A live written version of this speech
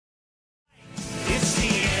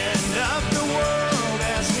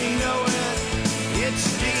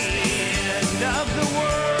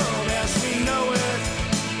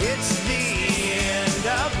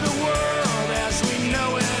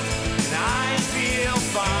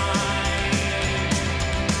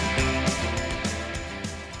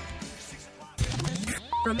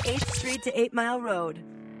From 8th Street to 8 Mile Road,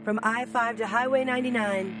 from I-5 to Highway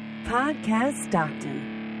 99, Podcast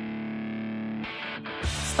Stockton.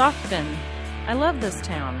 Stockton. I love this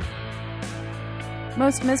town.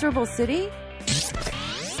 Most miserable city?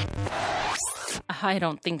 I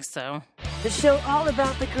don't think so. The show all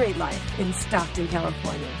about the great life in Stockton,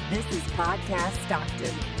 California. This is Podcast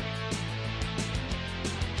Stockton.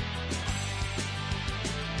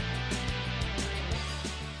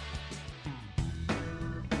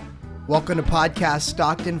 Welcome to Podcast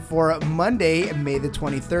Stockton for Monday, May the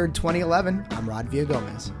 23rd, 2011. I'm Rod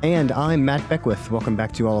Villagomez. And I'm Matt Beckwith. Welcome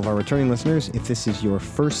back to all of our returning listeners. If this is your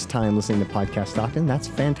first time listening to Podcast Stockton, that's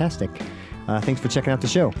fantastic. Thanks for checking out the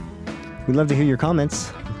show. We'd love to hear your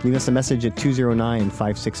comments. Leave us a message at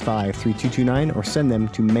 209-565-3229 or send them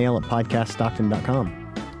to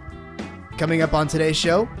mail@podcaststockton.com. Coming up on today's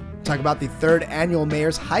show, talk about the 3rd annual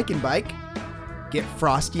Mayor's Hike and Bike, get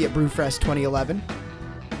frosty at Brewfest 2011,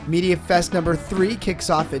 Media Fest number 3 kicks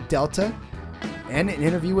off at Delta, and an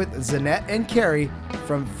interview with Zanette and Carrie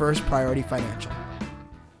from First Priority Financial.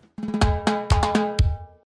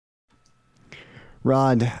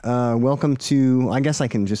 Rod, welcome to, I guess I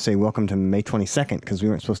can just say welcome to May 22nd because we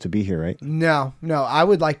weren't supposed to be here, right? No, I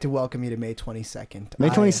would like to welcome you to May 22nd. May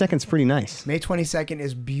 22nd is pretty nice. May 22nd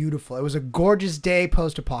is beautiful. It was a gorgeous day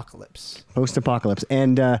post-apocalypse. Post-apocalypse.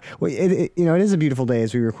 And, it is a beautiful day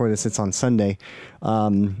as we record this. It's on Sunday.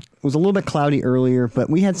 It was a little bit cloudy earlier,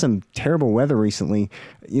 but we had some terrible weather recently.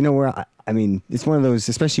 You know, where, it's one of those,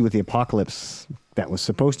 especially with the apocalypse that was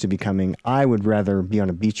supposed to be coming, I would rather be on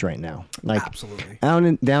a beach right now. Like, absolutely.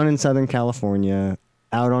 Down in Southern California,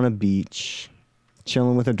 out on a beach,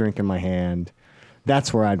 chilling with a drink in my hand.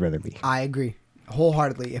 That's where I'd rather be. I agree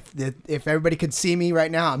wholeheartedly. If everybody could see me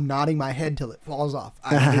right now, I'm nodding my head till it falls off.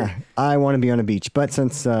 I want to be on a beach, but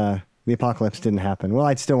since the apocalypse didn't happen, well,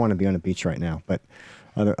 I'd still want to be on a beach right now. But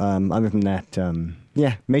other than that,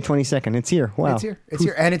 May 22nd, it's here. Wow. It's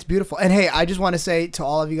here, and it's beautiful. And hey, I just want to say to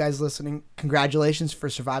all of you guys listening, congratulations for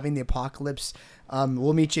surviving the apocalypse.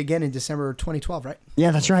 We'll meet you again in December 2012, right?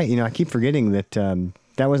 Yeah, that's right. I keep forgetting that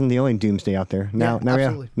that wasn't the only doomsday out there. Now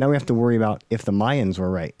we have to worry about if the Mayans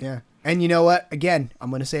were right. Yeah. And you know what? Again, I'm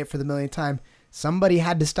going to say it for the millionth time. Somebody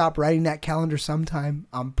had to stop writing that calendar sometime.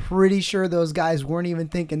 I'm pretty sure those guys weren't even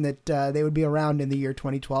thinking that they would be around in the year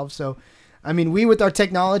 2012. So, we with our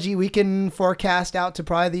technology, we can forecast out to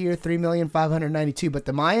probably the year 3,592,000. But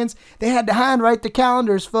the Mayans, they had to handwrite the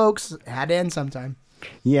calendars, folks. It had to end sometime.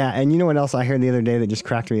 Yeah, and you know what else I heard the other day that just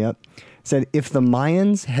cracked me up? It said if the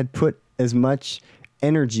Mayans had put as much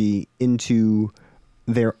energy into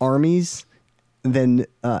their armies than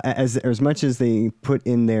as much as they put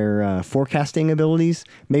in their forecasting abilities,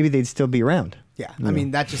 maybe they'd still be around. Yeah,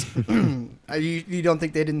 that just you don't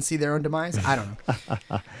think they didn't see their own demise? I don't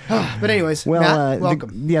know. But anyways, well, Matt,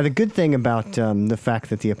 welcome. The good thing about the fact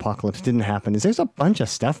that the apocalypse didn't happen is there's a bunch of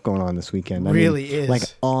stuff going on this weekend. Really is. Like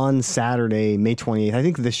on Saturday, May 28th, I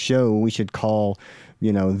think the show we should call,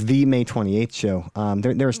 the May 28th show.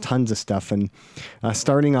 There's tons of stuff, and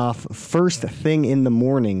starting off first thing in the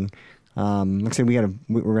morning. Like I said,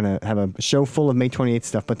 we're gonna have a show full of May 28th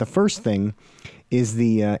stuff, but the first thing is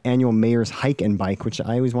the annual Mayor's Hike and Bike, which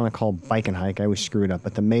I always want to call Bike and Hike. I always screw it up,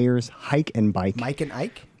 but the Mayor's Hike and Bike. Mike and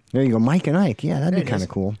Ike? There you go, Mike and Ike. Yeah, that'd be kind of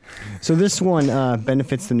cool. So this one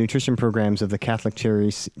benefits the nutrition programs of the Catholic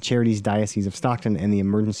Charities Diocese of Stockton and the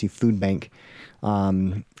Emergency Food Bank.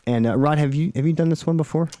 And Rod, have you done this one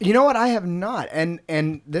before? You know what? I have not.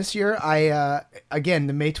 And this year, again,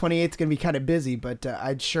 the May 28th is going to be kind of busy, but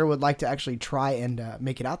I sure would like to actually try and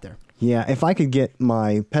make it out there. Yeah, if I could get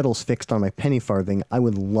my pedals fixed on my penny farthing, I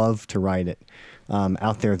would love to ride it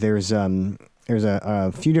out there. There's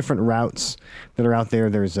a few different routes that are out there.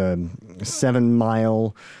 There's a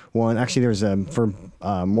 7-mile one. Actually, there's for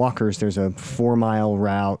walkers, there's a 4-mile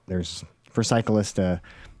route. There's for cyclists a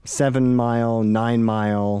 7-mile,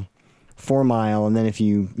 9-mile, 4-mile, and then if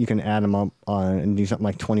you can add them up and do something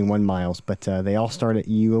like 21 miles. But they all start at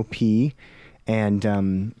UOP,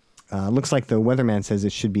 and looks like the weatherman says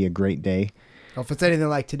it should be a great day. Well, if it's anything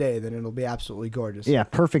like today, then it'll be absolutely gorgeous. Yeah,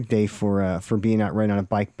 perfect day for being out riding on a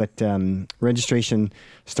bike. But registration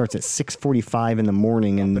starts at 6:45 in the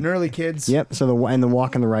morning, and early, kids. Yep. So the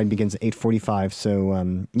walk and the ride begins at 8:45.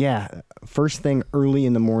 So first thing early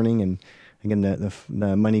in the morning, and again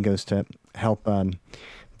the money goes to help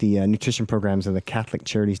the nutrition programs of the Catholic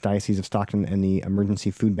Charities Diocese of Stockton and the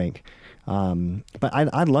Emergency Food Bank. But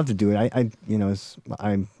I'd love to do it. I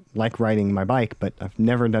like riding my bike, but I've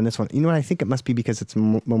never done this one. You know what? I think it must be because it's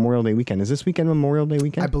Memorial Day weekend. Is this weekend Memorial Day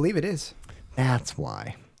weekend? I believe it is. That's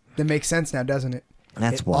why. That makes sense now, doesn't it?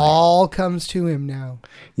 That's it why. all comes to him now.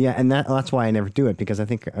 Yeah, and that's why I never do it, because I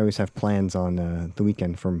think I always have plans on the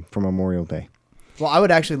weekend for Memorial Day. Well, I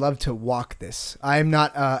would actually love to walk this. I'm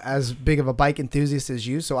not as big of a bike enthusiast as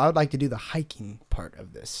you, so I would like to do the hiking part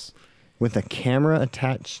of this. With a camera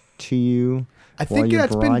attached to you. I think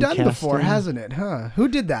that's been done before, broadcasting? hasn't it? Huh? Who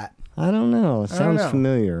did that? I don't know. It I don't sounds know.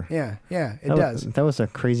 familiar. Yeah, it That does. That was a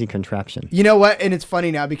crazy contraption. You know what? And it's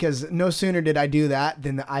funny now because no sooner did I do that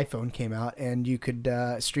than the iPhone came out and you could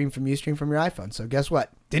stream from your iPhone. So guess what?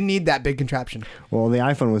 Didn't need that big contraption. Well, the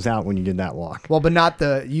iPhone was out when you did that walk. Well, but not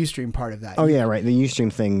the Ustream part of that. Oh yeah, right. The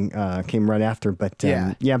Ustream thing came right after, but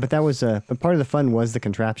but that was but part of the fun was the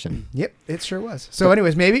contraption. Yep, it sure was. So,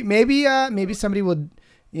 anyways, maybe somebody would,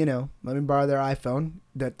 let me borrow their iPhone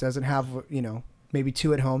that doesn't have, maybe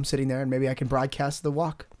two at home sitting there, and maybe I can broadcast the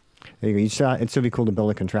walk. There you go. It'd still be cool to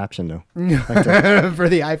build a contraption though, for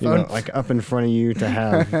the iPhone. like up in front of you to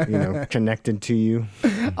have connected to you.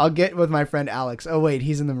 I'll get with my friend Alex. Oh wait,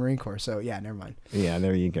 he's in the Marine Corps, so yeah, never mind. Yeah,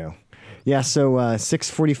 there you go. Yeah, so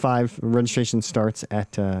 6:45 registration starts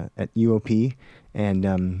at UOP,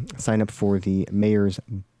 and sign up for the mayor's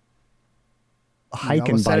hike and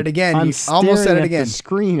almost bike. said it again. I'm You almost said staring it at again. the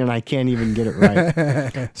screen and I can't even get it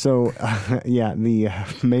right. So the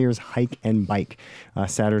mayor's hike and bike,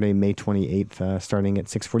 Saturday, May 28th, starting at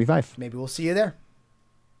 6:45. Maybe we'll see you there.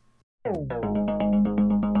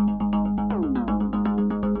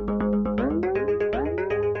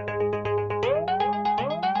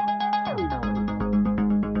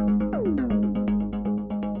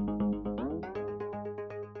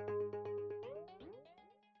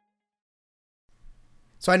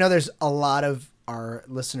 So I know there's a lot of our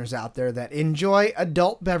listeners out there that enjoy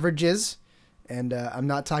adult beverages. And I'm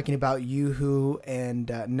not talking about Yoo-Hoo and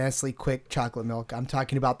Nestle Quick chocolate milk. I'm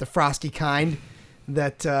talking about the frosty kind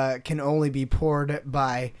that can only be poured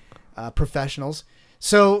by professionals.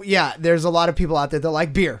 So, yeah, there's a lot of people out there that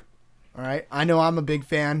like beer. All right. I know I'm a big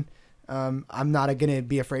fan. I'm not going to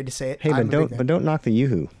be afraid to say it. Hey, I'm but don't knock the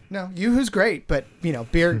Yoo-Hoo. No, Yoo-Hoo's great, but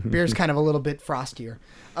beer's kind of a little bit frostier.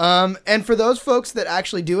 And for those folks that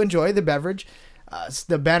actually do enjoy the beverage,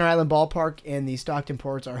 the Banner Island Ballpark and the Stockton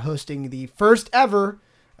Ports are hosting the first ever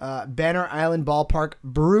Banner Island Ballpark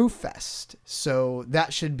Brew Fest. So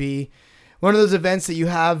that should be one of those events that you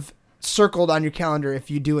have circled on your calendar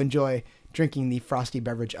if you do enjoy drinking the frosty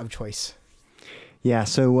beverage of choice. Yeah,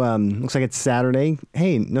 so looks like it's Saturday.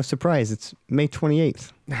 Hey, no surprise, it's May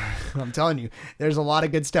 28th. I'm telling you, there's a lot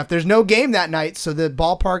of good stuff. There's no game that night, so the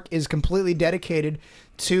ballpark is completely dedicated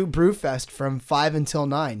to Brewfest from 5 until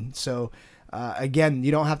 9. So, again,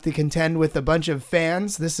 you don't have to contend with a bunch of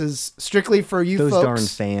fans. This is strictly for you Those folks. darn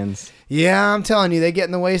fans. Yeah, I'm telling you, they get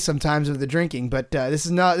in the way sometimes of the drinking. But this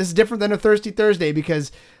is different than a Thirsty Thursday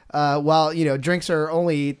because while drinks are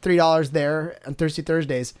only $3 there on Thirsty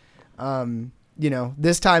Thursdays,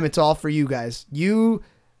 this time it's all for you guys. You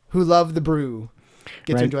who love the brew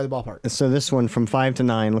get to enjoy the ballpark. So this one from 5 to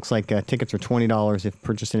 9 looks like tickets are $20 if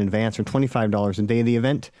purchased in advance, or $25 a day of the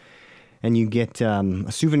event. And you get a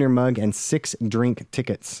souvenir mug and 6 drink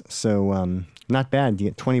tickets. So not bad. You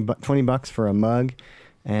get $20 for a mug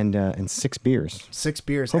and 6 beers. 6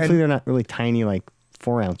 beers. Hopefully they're not really tiny, like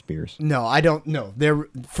 4-ounce beers. No, I don't know.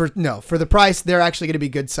 For the price, they're actually going to be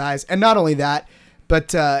good size. And not only that,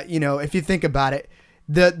 but if you think about it,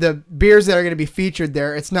 the beers that are going to be featured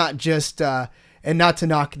there, it's not just and not to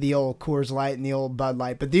knock the old Coors Light and the old Bud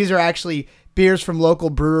Light, but these are actually beers from local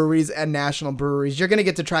breweries and national breweries. You're going to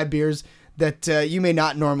get to try beers that you may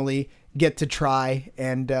not normally get to try,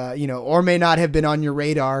 and or may not have been on your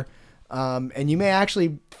radar. And you may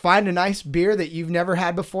actually find a nice beer that you've never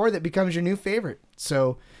had before that becomes your new favorite.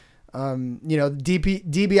 So,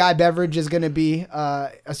 DBI Beverage is going to be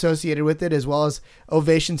associated with it, as well as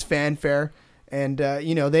Ovation's Fanfare. And,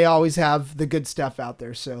 they always have the good stuff out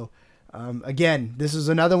there. So, again, this is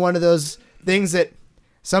another one of those things that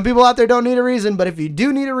some people out there don't need a reason, but if you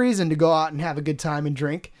do need a reason to go out and have a good time and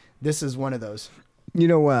drink, this is one of those. You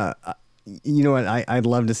know what I'd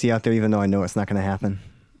love to see out there, even though I know it's not going to happen?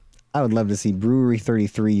 I would love to see Brewery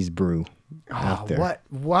 33's brew out there. What?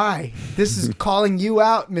 Why? This is calling you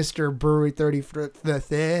out, Mr. Brewery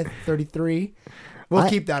 33. We'll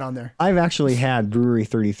keep that on there. I've actually had Brewery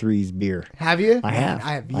 33's beer. Have you? I have.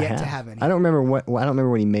 I have yet to have any. I don't remember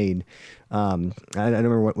what he made. I don't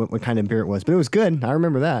remember what kind of beer it was, but it was good. I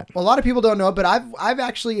remember that. Well, a lot of people don't know it, but I've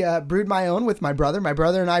actually brewed my own with my brother. My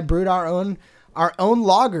brother and I brewed our own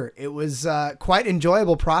lager. It was quite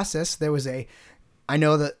enjoyable process. I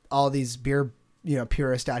know that all these beer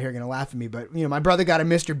purists out here are gonna laugh at me, but my brother got a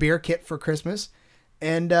Mr. Beer kit for Christmas,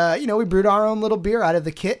 and we brewed our own little beer out of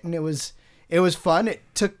the kit, and it was fun. It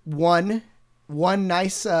took one one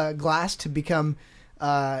nice glass to become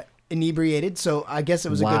inebriated. So I guess it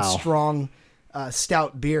was a good, strong,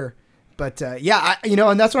 stout beer. But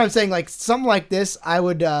and that's what I'm saying. Like something like this, I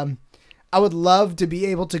would love to be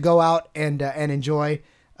able to go out and enjoy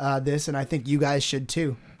this, and I think you guys should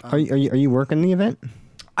too. Are you working the event?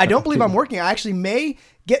 I don't believe I'm working. I actually may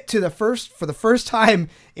get to for the first time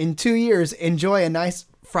in 2 years, enjoy a nice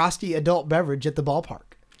frosty adult beverage at the ballpark.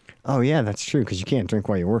 Oh yeah, that's true, because you can't drink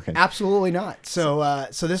while you're working. Absolutely not. So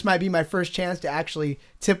this might be my first chance to actually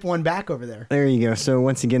tip one back over there. There you go. So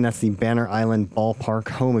once again, that's the Banner Island Ballpark,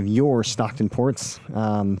 home of your Stockton Ports,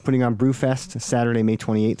 putting on Brewfest Saturday, May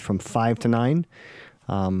 28th from 5 to 9.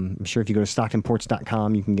 I'm sure if you go to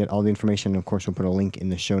StocktonPorts.com, you can get all the information. Of course, we'll put a link in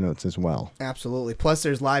the show notes as well. Absolutely. Plus,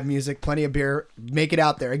 there's live music, plenty of beer. Make it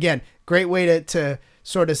out there. Again, great way to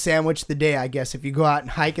sort of sandwich the day, I guess. If you go out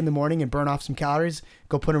and hike in the morning and burn off some calories,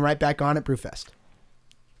 go put them right back on at Brewfest.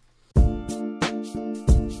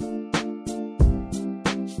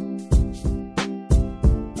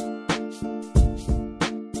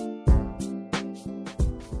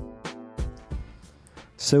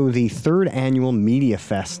 So the third annual Media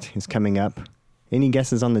Fest is coming up. Any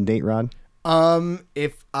guesses on the date, Rod?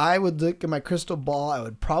 If I would look at my crystal ball, I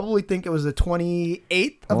would probably think it was the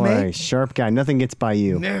 28th of May. Sharp guy. Nothing gets by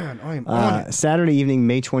you. Man, I am on it. Saturday evening,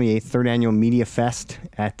 May 28th, third annual Media Fest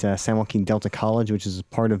at San Joaquin Delta College, which is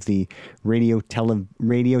part of the radio,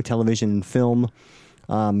 television, and film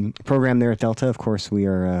program there at Delta. Of course, we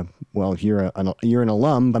are, you're an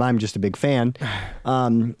alum, but I'm just a big fan.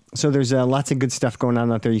 So there's lots of good stuff going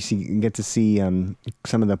on out there. You get to see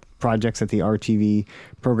some of the projects that the RTV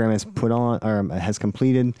program has put on or has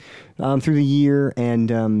completed through the year.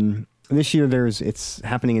 And this year it's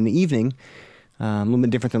happening in the evening, a little bit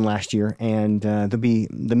different than last year. And there'll be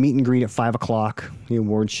the meet and greet at 5 o'clock, the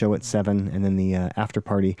awards show at 7, and then the after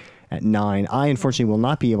party at 9. I unfortunately will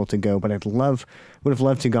not be able to go, but would have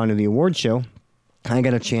loved to go to the award show. I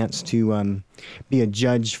got a chance to be a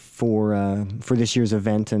judge for this year's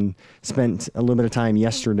event, and spent a little bit of time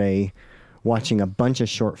yesterday watching a bunch of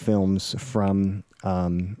short films from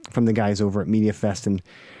the guys over at Media Fest, and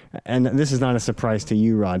this is not a surprise to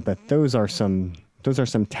you, Rod, but those are some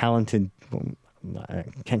talented. Well, I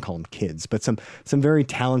can't call them kids, but some very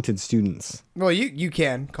talented students. Well, you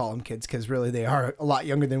can call them kids because really they are a lot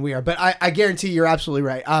younger than we are. But I guarantee you're absolutely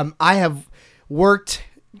right. I have worked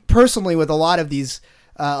personally with a lot of these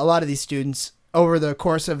students over the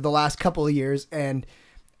course of the last couple of years, and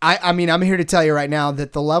I mean I'm here to tell you right now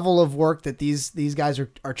that the level of work that these guys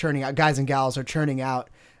are churning out, guys and gals are churning out,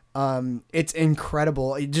 it's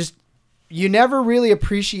incredible. You never really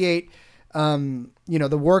appreciate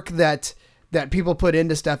the work that people put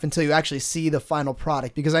into stuff until you actually see the final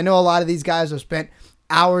product, because I know a lot of these guys have spent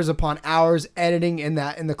hours upon hours editing in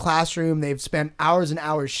the classroom. They've spent hours and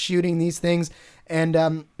hours shooting these things. And,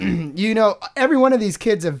 every one of these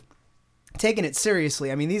kids have taken it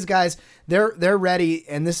seriously. I mean, these guys, they're ready,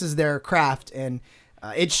 and this is their craft, and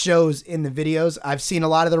it shows in the videos. I've seen a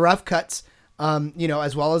lot of the rough cuts,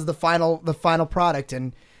 as well as the final product,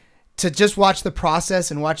 and to just watch the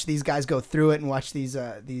process and watch these guys go through it and watch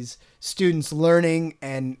these students learning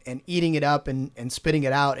and eating it up and spitting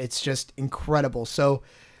it out. It's just incredible. So,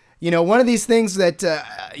 one of these things that,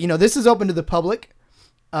 this is open to the public.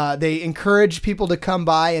 They encourage people to come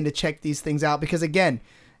by and to check these things out because, again,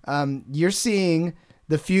 you're seeing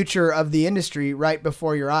the future of the industry right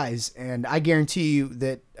before your eyes. And I guarantee you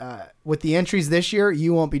that with the entries this year,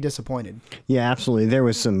 you won't be disappointed. Yeah, absolutely. There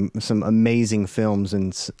was some amazing films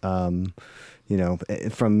and,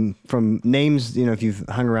 from names, if you've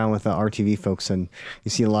hung around with the RTV folks, and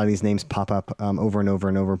you see a lot of these names pop up over and over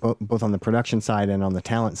and over, both on the production side and on the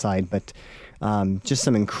talent side. But just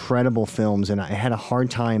some incredible films. And I had a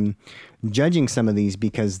hard time judging some of these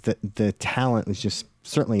because the talent was just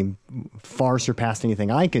certainly far surpassed anything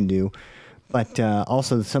I can do. But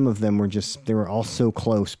also some of them they were all so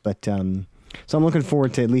close. But so I'm looking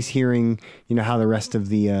forward to at least hearing, how the rest of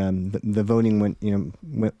the voting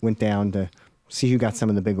went down to see who got some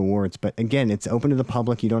of the big awards. But again, it's open to the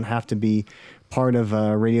public. You don't have to be part of the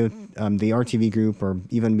RTV group or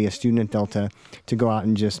even be a student at Delta to go out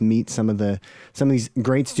and just meet some of these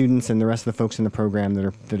great students and the rest of the folks in the program that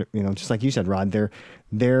are just like you said, Rod, they're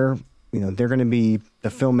going to be the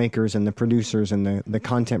filmmakers and the producers and the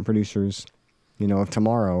content producers, of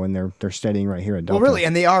tomorrow, and they're studying right here at Delta. Well, really,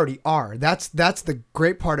 and they already are. That's the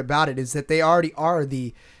great part about it, is that they already are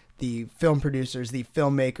the film producers, the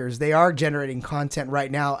filmmakers. They are generating content right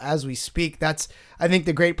now as we speak. That's, I think,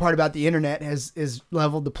 the great part about the internet is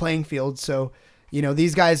leveled the playing field. So,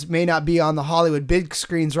 these guys may not be on the Hollywood big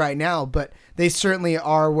screens right now, but they certainly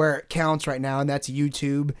are where it counts right now, and that's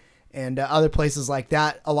YouTube and other places like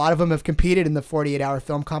that. A lot of them have competed in the 48-hour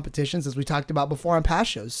film competitions, as we talked about before on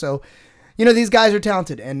past shows. So, these guys are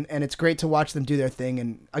talented, and it's great to watch them do their thing.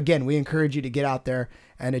 And again, we encourage you to get out there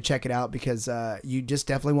and to check it out, because you just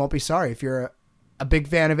definitely won't be sorry. If you're a big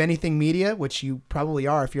fan of anything media, which you probably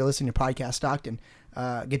are if you're listening to Podcast Stockton,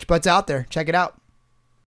 get your butts out there. Check it out.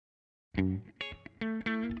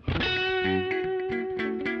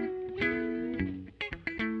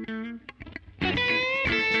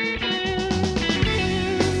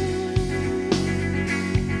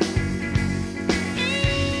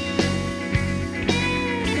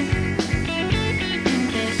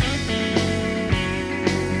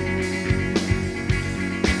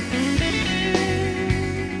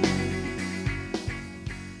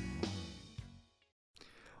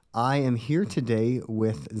 I am here today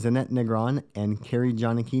with Zanette Negron and Carrie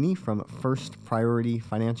Giannichini from First Priority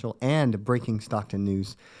Financial and Breaking Stockton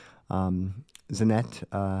News.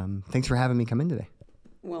 Zanette, thanks for having me come in today.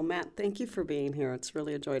 Well, Matt, thank you for being here. It's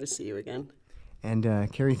really a joy to see you again.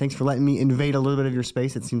 And Carrie, thanks for letting me invade a little bit of your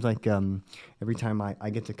space. It seems like every time I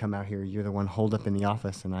get to come out here, you're the one holed up in the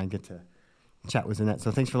office, and I get to chat with Zanette.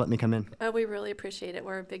 So thanks for letting me come in. We really appreciate it.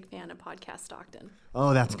 We're a big fan of Podcast Stockton.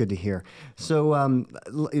 Oh, that's good to hear. So,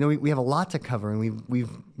 we have a lot to cover, and we've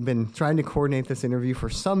been trying to coordinate this interview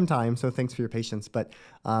for some time. So thanks for your patience. But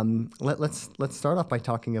let's start off by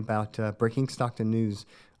talking about Breaking Stockton News.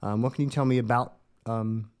 What can you tell me about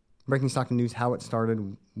Breaking Stockton News? How it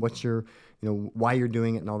started? What's your, why you're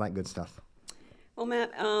doing it, and all that good stuff. Well,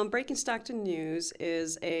 Matt, Breaking Stockton News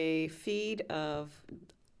is a feed of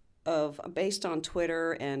based on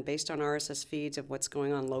Twitter and based on RSS feeds of what's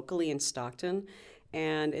going on locally in Stockton.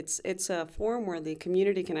 And it's a forum where the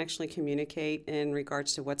community can actually communicate in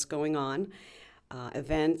regards to what's going on,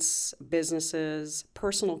 events, businesses,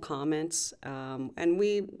 personal comments. And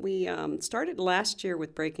we started last year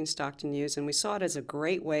with Breaking Stockton News, and we saw it as a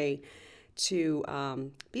great way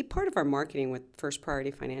to be part of our marketing with First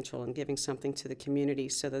Priority Financial and giving something to the community,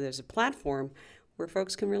 so that there's a platform where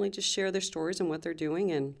folks can really just share their stories and what they're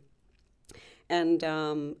doing and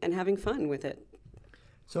having fun with it.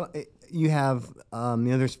 So you have,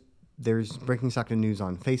 there's Breaking Stockton News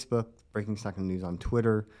on Facebook, Breaking Stockton News on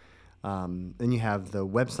Twitter. Then you have the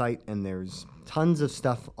website, and there's tons of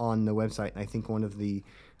stuff on the website. And I think one of the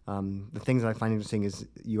things that I find interesting is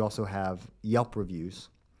you also have Yelp reviews,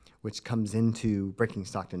 which comes into Breaking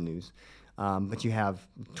Stockton News. But you have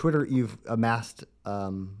Twitter. You've amassed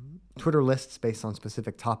Twitter lists based on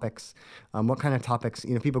specific topics. What kind of topics?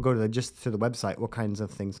 People go to the website. What kinds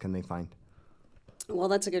of things can they find? Well,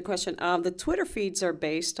 that's a good question. The Twitter feeds are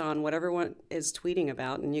based on what everyone is tweeting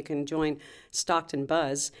about, and you can join Stockton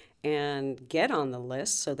Buzz and get on the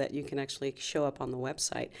list so that you can actually show up on the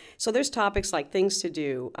website. So there's topics like things to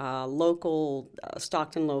do, local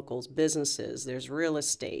Stockton locals, businesses. There's real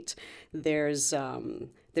estate. There's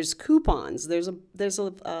coupons. There's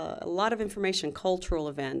a lot of information, cultural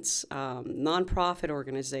events, nonprofit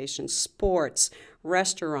organizations, sports,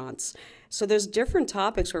 restaurants. So there's different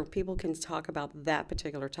topics where people can talk about that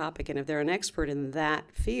particular topic, and if they're an expert in that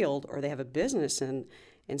field or they have a business in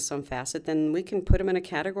some facet, then we can put them in a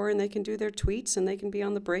category and they can do their tweets and they can be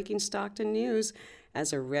on the Breaking Stockton News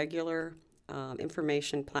as a regular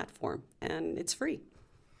information platform, and it's free.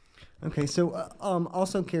 Okay, so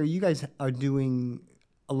also, Carrie, you guys are doing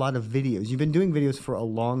a lot of videos. You've been doing videos for a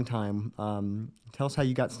long time. Tell us how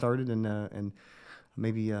you got started, and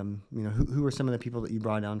maybe who are some of the people that you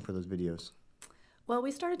brought on for those videos? Well,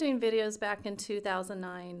 we started doing videos back in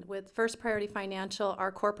 2009 with First Priority Financial. Our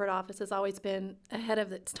corporate office has always been ahead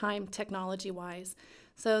of its time technology-wise.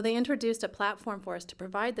 So they introduced a platform for us to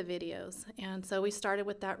provide the videos, and so we started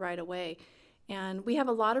with that right away. And we have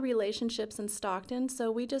a lot of relationships in Stockton, so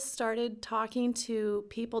we just started talking to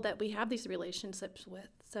people that we have these relationships with.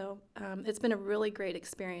 So it's been a really great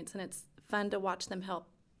experience, and it's fun to watch them help,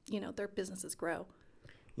 their businesses grow.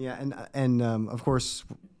 Yeah, and of course,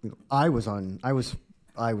 I was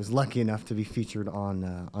lucky enough to be featured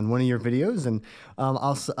on one of your videos, and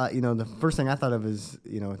also the first thing I thought of is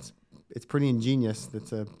it's pretty ingenious.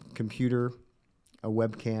 It's a computer, a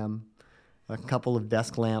webcam, a couple of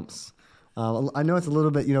desk lamps. I know it's a little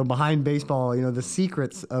bit behind baseball, the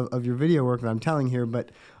secrets of your video work that I'm telling here, but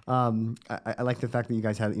I like the fact that you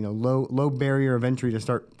guys had low barrier of entry to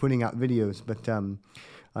start putting out videos, but.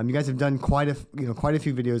 You guys have done quite a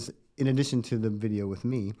few videos in addition to the video with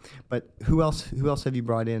me. But who else have you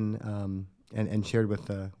brought in and shared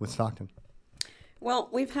with Stockton? Well,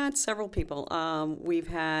 we've had several people. We've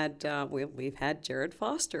had Jared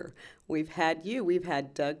Foster. We've had you. We've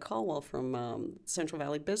had Doug Caldwell from Central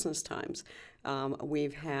Valley Business Times.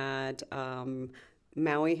 We've had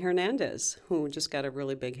Maui Hernandez, who just got a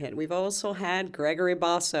really big hit. We've also had Gregory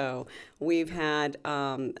Basso. We've had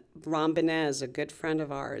Ron Benez, a good friend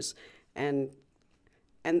of ours, and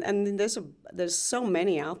there's so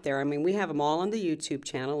many out there. I mean, we have them all on the YouTube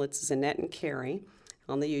channel. It's Zanette and Carrie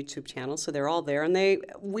on the YouTube channel, so they're all there. And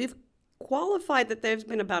we've qualified that there's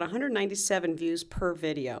been about 197 views per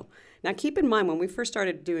video. Now, keep in mind, when we first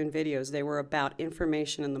started doing videos, they were about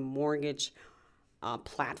information in the mortgage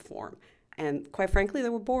platform. And quite frankly, they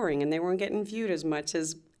were boring, and they weren't getting viewed as much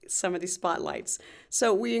as some of these spotlights.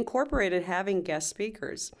 So we incorporated having guest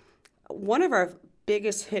speakers. One of our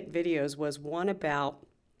biggest hit videos was one about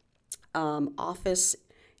office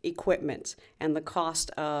equipment and the cost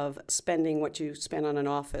of spending what you spend on an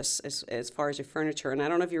office as far as your furniture. And I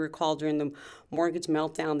don't know if you recall, during the mortgage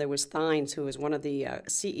meltdown, there was Thines, who was one of the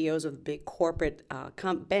CEOs of big corporate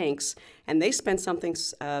banks, and they spent something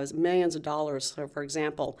millions of dollars. So, for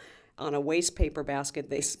example, on a waste paper basket,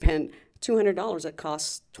 they spent $200. It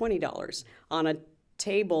costs $20. On a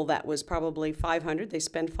table that was probably $500, they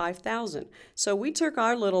spend $5,000. So we took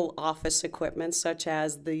our little office equipment, such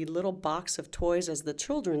as the little box of toys as the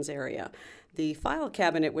children's area, the file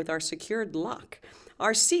cabinet with our secured lock,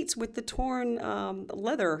 our seats with the torn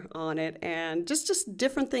leather on it, and just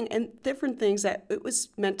different things that it was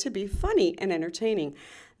meant to be funny and entertaining.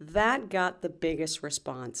 That got the biggest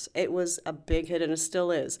response. It was a big hit, and it still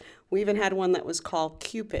is. We even had one that was called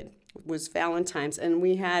Cupid. It was Valentine's, and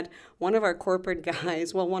we had one of our corporate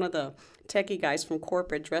guys, one of the techie guys from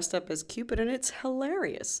corporate, dressed up as Cupid, and it's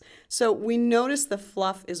hilarious. So we noticed the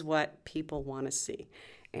fluff is what people want to see,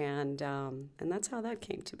 and that's how that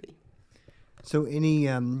came to be. So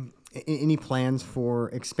any plans for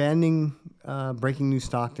expanding Breaking News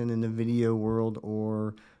Stockton in the video world,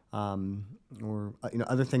 or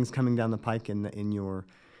other things coming down the pike in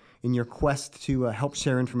your quest to help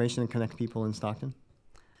share information and connect people in Stockton?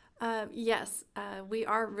 Yes, we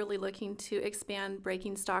are really looking to expand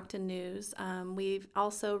Breaking Stockton News. We've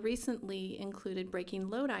also recently included Breaking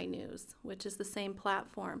Lodi News, which is the same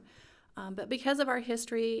platform. But because of our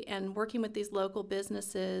history and working with these local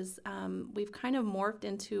businesses, we've kind of morphed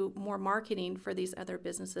into more marketing for these other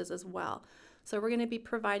businesses as well. So we're going to be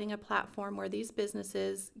providing a platform where these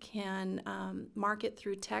businesses can market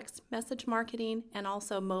through text message marketing and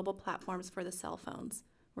also mobile platforms for the cell phones.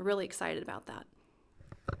 We're really excited about that.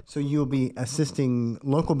 So you'll be assisting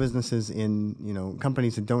local businesses in,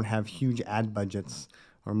 companies that don't have huge ad budgets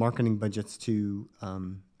or marketing budgets to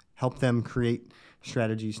help them create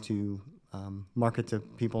strategies to market to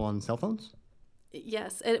people on cell phones?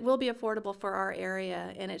 Yes, it will be affordable for our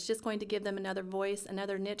area, and it's just going to give them another voice,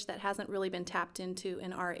 another niche that hasn't really been tapped into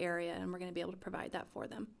in our area, and we're going to be able to provide that for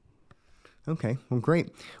them. Okay, well, great.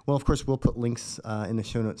 Well, of course, we'll put links in the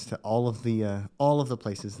show notes to all of the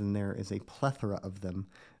places, and there is a plethora of them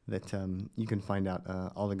that you can find out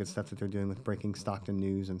all the good stuff that they're doing with Breaking Stockton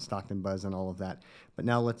News and Stockton Buzz and all of that. But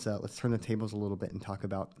now let's turn the tables a little bit and talk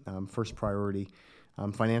about First Priority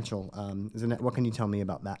Financial. Zanette, what can you tell me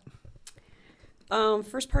about that?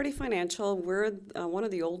 First Party Financial, we're one of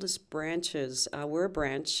the oldest branches. We're a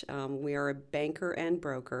branch. We are a banker and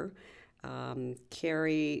broker.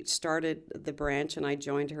 Carrie started the branch, and I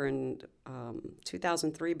joined her in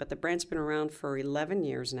 2003, but the branch's been around for 11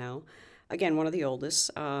 years now. Again, one of the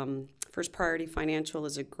oldest. First Priority Financial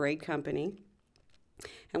is a great company,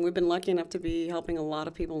 and we've been lucky enough to be helping a lot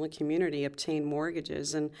of people in the community obtain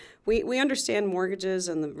mortgages. And we understand mortgages,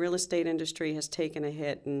 and the real estate industry has taken a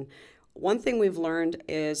hit. And one thing we've learned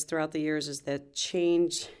is throughout the years is that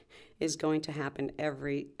change is going to happen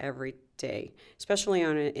every day, especially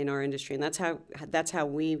in our industry, and that's how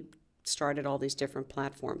we started all these different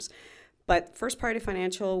platforms. But First Party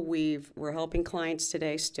Financial, we're helping clients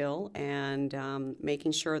today still, and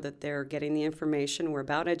making sure that they're getting the information. We're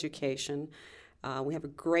about education. We have a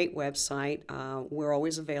great website. We're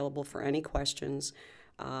always available for any questions.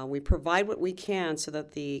 We provide what we can so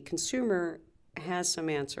that the consumer has some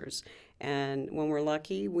answers. And when we're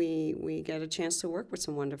lucky, we get a chance to work with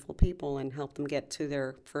some wonderful people and help them get to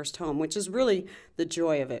their first home, which is really the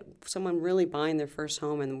joy of it. Someone really buying their first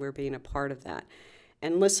home, and we're being a part of that,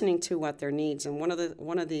 and listening to what their needs. And one of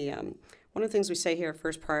the things we say here at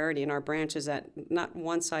First Priority in our branch is that not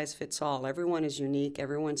one size fits all. Everyone is unique.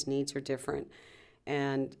 Everyone's needs are different.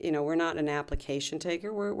 And we're not an application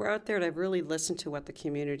taker. We're out there to really listen to what the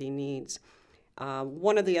community needs.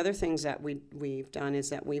 One of the other things that we've done is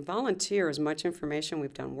that we volunteer as much information.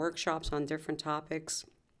 We've done workshops on different topics.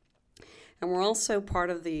 And we're also part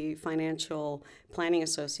of the Financial Planning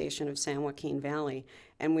Association of San Joaquin Valley.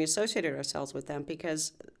 And we associated ourselves with them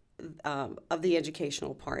because of the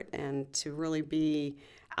educational part, and to really be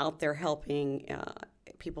out there helping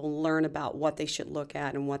people learn about what they should look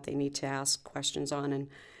at and what they need to ask questions on. And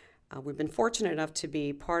we've been fortunate enough to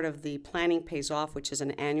be part of the Planning Pays Off, which is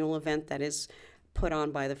an annual event that is put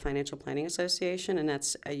on by the Financial Planning Association, and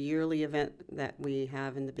that's a yearly event that we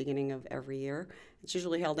have in the beginning of every year. It's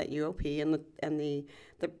usually held at UOP, and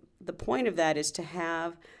the point of that is to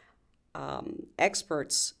have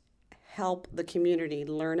experts help the community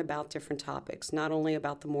learn about different topics, not only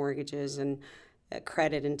about the mortgages and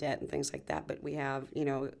credit and debt and things like that, but we have,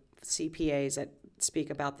 CPAs that speak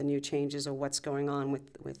about the new changes of what's going on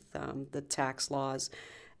with the tax laws,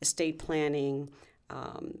 estate planning,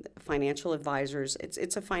 financial advisors.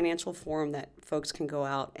 It's a financial forum that folks can go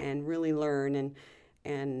out and really learn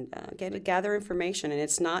and gather information. And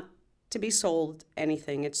it's not to be sold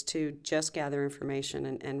anything. It's to just gather information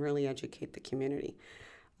and really educate the community.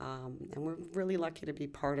 And we're really lucky to be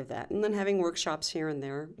part of that. And then having workshops here and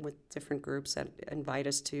there with different groups that invite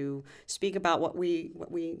us to speak about what we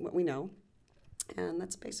know. And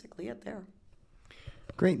that's basically it there.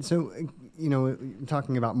 Great. So,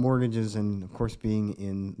 talking about mortgages and, of course, being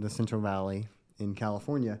in the Central Valley in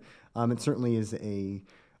California, it certainly is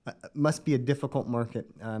must be a difficult market.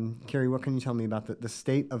 Carrie, what can you tell me about the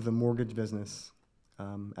state of the mortgage business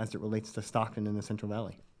as it relates to Stockton in the Central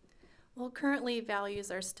Valley? Well, currently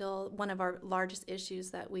values are still one of our largest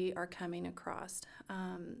issues that we are coming across.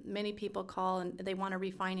 Many people call and they want to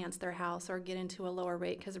refinance their house or get into a lower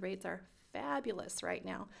rate because rates are fabulous right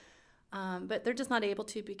now. But they're just not able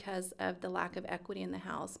to because of the lack of equity in the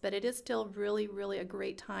house. But it is still really, really a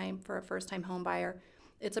great time for a first-time home buyer.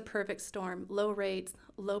 It's a perfect storm, low rates,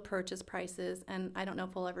 low purchase prices, and I don't know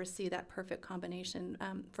if we'll ever see that perfect combination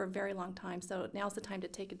for a very long time. So now's the time to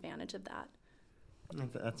take advantage of that.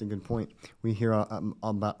 That's a good point. We hear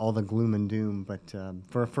about all the gloom and doom, but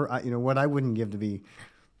for what I wouldn't give to be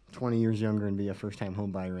 20 years younger and be a first-time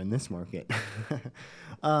home buyer in this market.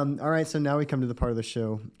 All right, so now we come to the part of the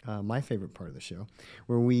show, my favorite part of the show,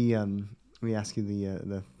 where we ask you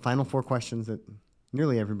the final 4 questions that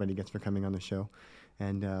nearly everybody gets for coming on the show,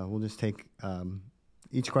 and we'll just take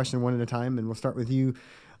each question one at a time, and we'll start with you,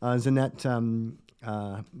 Zanette.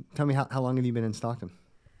 Tell me how long have you been in Stockton?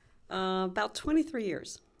 About 23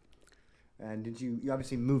 years. And you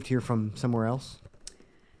obviously moved here from somewhere else?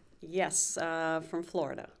 Yes, from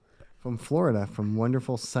Florida. From Florida, from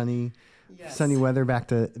wonderful sunny weather back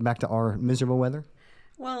to our miserable weather?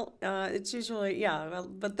 Well, it's usually,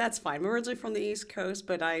 but that's fine. I'm originally from the East Coast,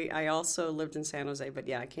 but I also lived in San Jose. But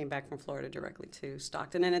I came back from Florida directly to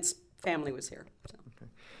Stockton, and its family was here. So. Okay.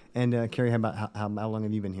 And Carrie, how long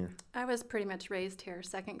have you been here? I was pretty much raised here,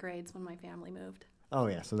 second grades when my family moved. Oh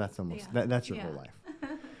yeah, so that's almost that's your whole life.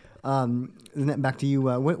 Then back to you.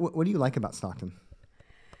 What do you like about Stockton?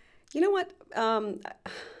 You know what?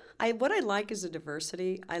 What I like is the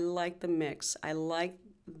diversity. I like the mix. I like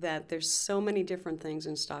that there's so many different things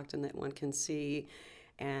in Stockton that one can see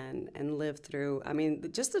and live through. I mean,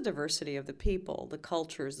 just the diversity of the people, the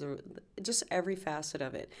cultures, just every facet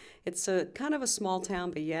of it. It's a kind of a small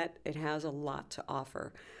town, but yet it has a lot to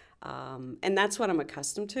offer. And that's what I'm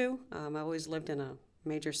accustomed to. I've always lived in a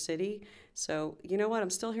major city. So, you know what?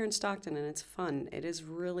 I'm still here in Stockton, and it's fun. It is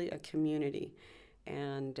really a community,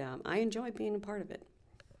 and I enjoy being a part of it.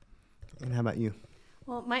 And how about you?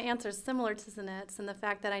 Well, my answer is similar to Zanette's in the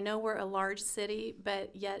fact that I know we're a large city,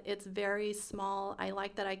 but yet it's very small. I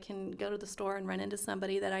like that I can go to the store and run into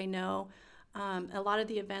somebody that I know. A lot of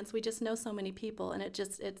the events, we just know so many people, and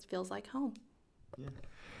it feels like home. Yeah.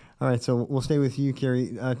 All right, so we'll stay with you,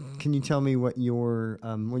 Carrie. Can you tell me what your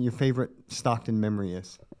favorite Stockton memory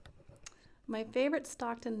is? My favorite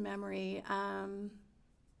Stockton memory,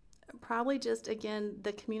 probably just, again,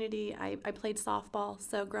 the community. I played softball,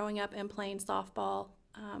 so growing up and playing softball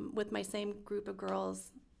with my same group of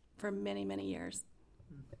girls for many, many years.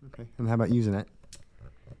 Okay, and how about you, Zanette?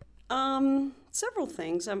 Several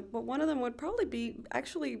things, but one of them would probably be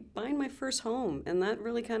actually buying my first home, and that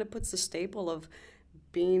really kind of puts the staple of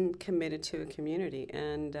being committed to a community,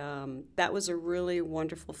 and that was a really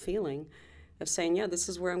wonderful feeling of saying, this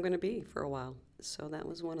is where I'm going to be for a while. So that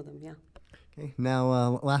was one of them, Okay.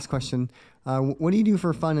 Now, last question: what do you do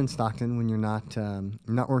for fun in Stockton when you're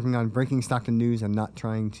not working on breaking Stockton news and not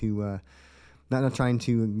trying to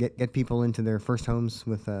get people into their first homes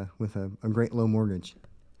with a great low mortgage?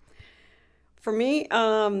 For me,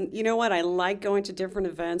 you know what? I like going to different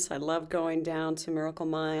events. I love going down to Miracle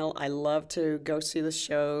Mile. I love to go see the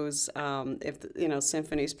shows. If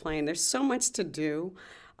symphony's playing, there's so much to do.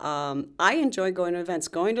 I enjoy going to events,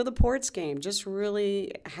 going to the Ports game, just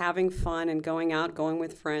really having fun and going out, going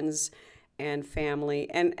with friends and family.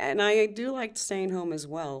 And I do like staying home as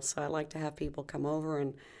well. So I like to have people come over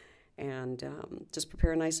and just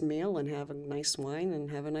prepare a nice meal and have a nice wine and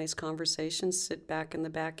have a nice conversation, sit back in the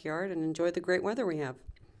backyard and enjoy the great weather we have.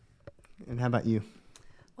 And how about you?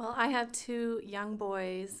 Well, I have 2 young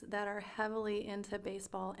boys that are heavily into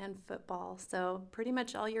baseball and football, so pretty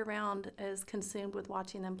much all year round is consumed with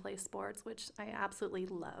watching them play sports, which I absolutely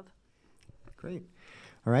love. Great.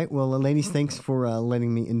 All right. Well, ladies, thanks for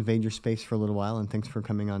letting me invade your space for a little while, and thanks for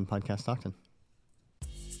coming on Podcast Stockton.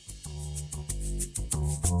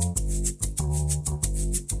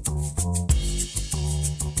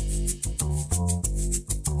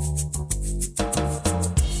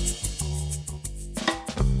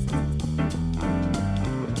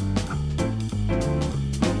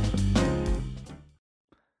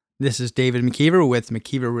 This is David McKeever with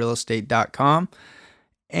McKeeverRealEstate.com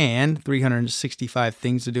and 365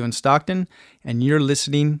 Things to Do in Stockton, and you're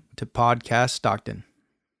listening to Podcast Stockton.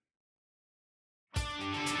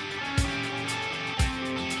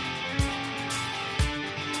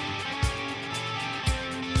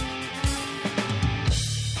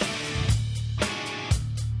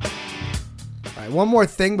 All right, one more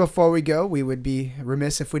thing before we go. We would be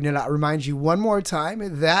remiss if we did not remind you one more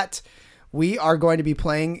time that we are going to be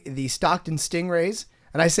playing the Stockton Stingrays.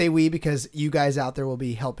 And I say we because you guys out there will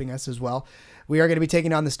be helping us as well. We are going to be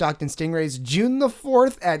taking on the Stockton Stingrays June the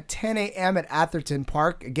 4th at 10 a.m. at Atherton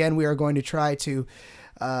Park. Again, we are going to try to,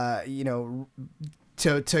 to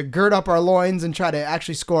gird up our loins and try to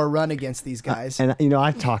actually score a run against these guys. And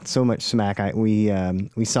I've talked so much smack. We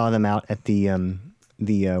saw them out at the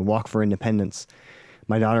Walk for Independence.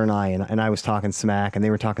 My daughter and I was talking smack, and they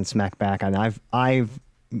were talking smack back. And I've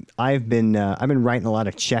been writing a lot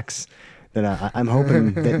of checks that I'm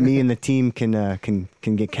hoping that me and the team can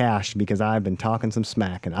get cashed, because I've been talking some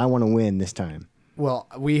smack and I want to win this time. Well,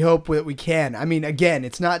 we hope that we can. I mean, again,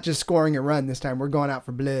 it's not just scoring a run this time. We're going out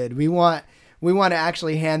for blood. We want to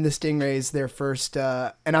actually hand the Stingrays their first.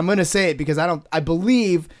 And I'm going to say it because I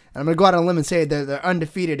believe, and I'm going to go out on a limb and say it, they're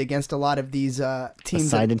undefeated against a lot of these teams.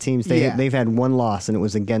 Sided teams. They've had one loss, and it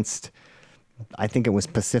was against, I think it was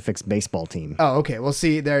Pacific's baseball team. Oh, okay. Well,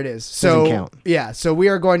 see, there it is. So, doesn't count. Yeah, so we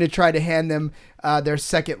are going to try to hand them their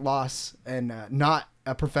second loss, and not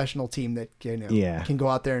a professional team that can go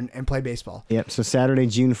out there and play baseball. Yep. So Saturday,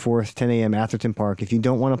 June 4th, 10 a.m. Atherton Park. If you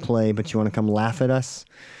don't want to play, but you want to come laugh at us,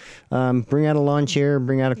 bring out a lawn chair,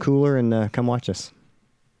 bring out a cooler, and come watch us.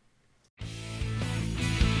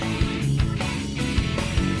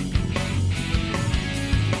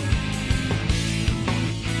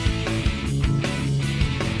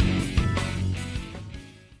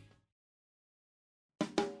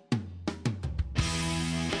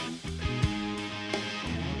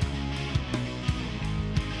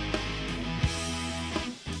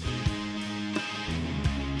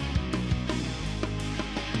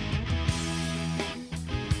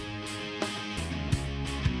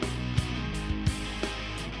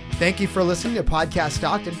 Thank you for listening to Podcast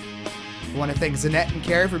Stockton. I want to thank Zanette and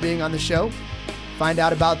Carrie for being on the show. Find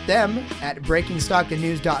out about them at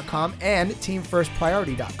BreakingStocktonNews.com and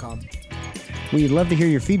TeamFirstPriority.com. We'd love to hear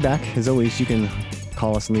your feedback. As always, you can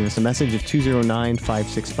call us and leave us a message at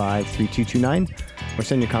 209-565-3229 or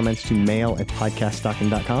send your comments to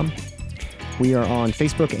mail@podcaststockton.com. We are on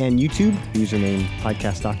Facebook and YouTube, username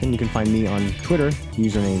Podcast Stockton. You can find me on Twitter,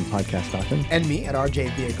 username Podcast Stockton. And me at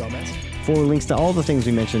RJ Villa Gomez. For links to all the things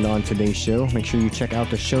we mentioned on today's show, make sure you check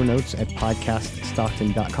out the show notes at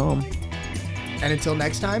podcaststockton.com. And until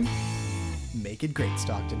next time, make it great,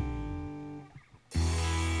 Stockton.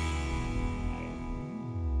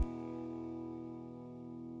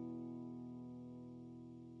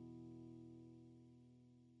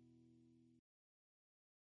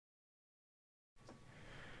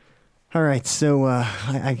 All right, so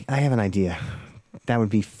I have an idea. That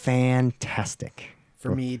would be fantastic.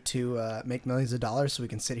 For me to make millions of dollars so we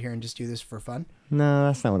can sit here and just do this for fun? No,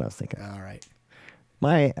 that's not what I was thinking. All right.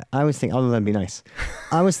 I was thinking, although that'd be nice.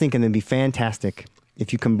 I was thinking it'd be fantastic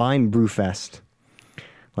if you combine Brewfest,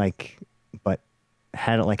 but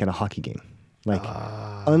had it like at a hockey game.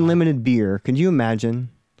 Unlimited beer. Could you imagine?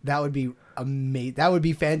 That would be amazing. That would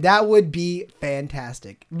be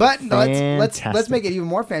fantastic. But let's make it even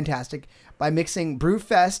more fantastic by mixing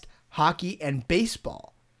Brewfest, hockey, and baseball.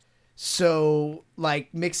 So,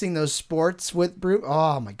 mixing those sports with brew.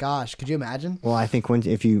 Oh my gosh, could you imagine? Well, I think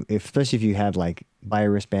especially if you had buy a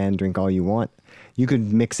wristband, drink all you want, you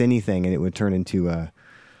could mix anything and it would turn into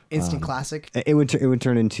Instant classic. It would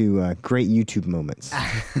turn into great YouTube moments.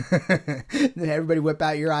 Then everybody whip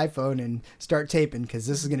out your iPhone and start taping because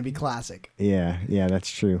this is going to be classic. Yeah, that's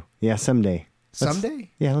true. Yeah, someday. Someday?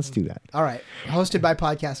 Yeah, let's do that. All right. Hosted by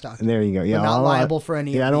Podcast Doctor. There you go. Yeah, But not liable for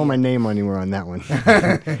any. Yeah, I don't want my name anywhere on that one.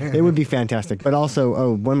 It would be fantastic. But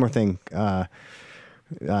also, one more thing.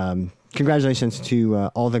 Congratulations to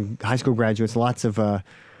all the high school graduates. Lots of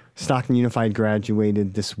Stockton Unified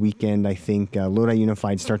graduated this weekend, I think. Lodi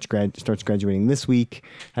Unified starts graduating this week.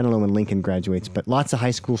 I don't know when Lincoln graduates, but lots of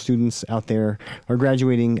high school students out there are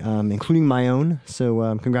graduating, including my own.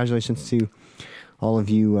 So congratulations to all of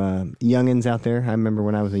you youngins out there. I remember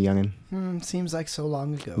when I was a youngin. Seems like so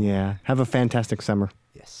long ago. Yeah. Have a fantastic summer.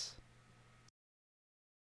 Yes.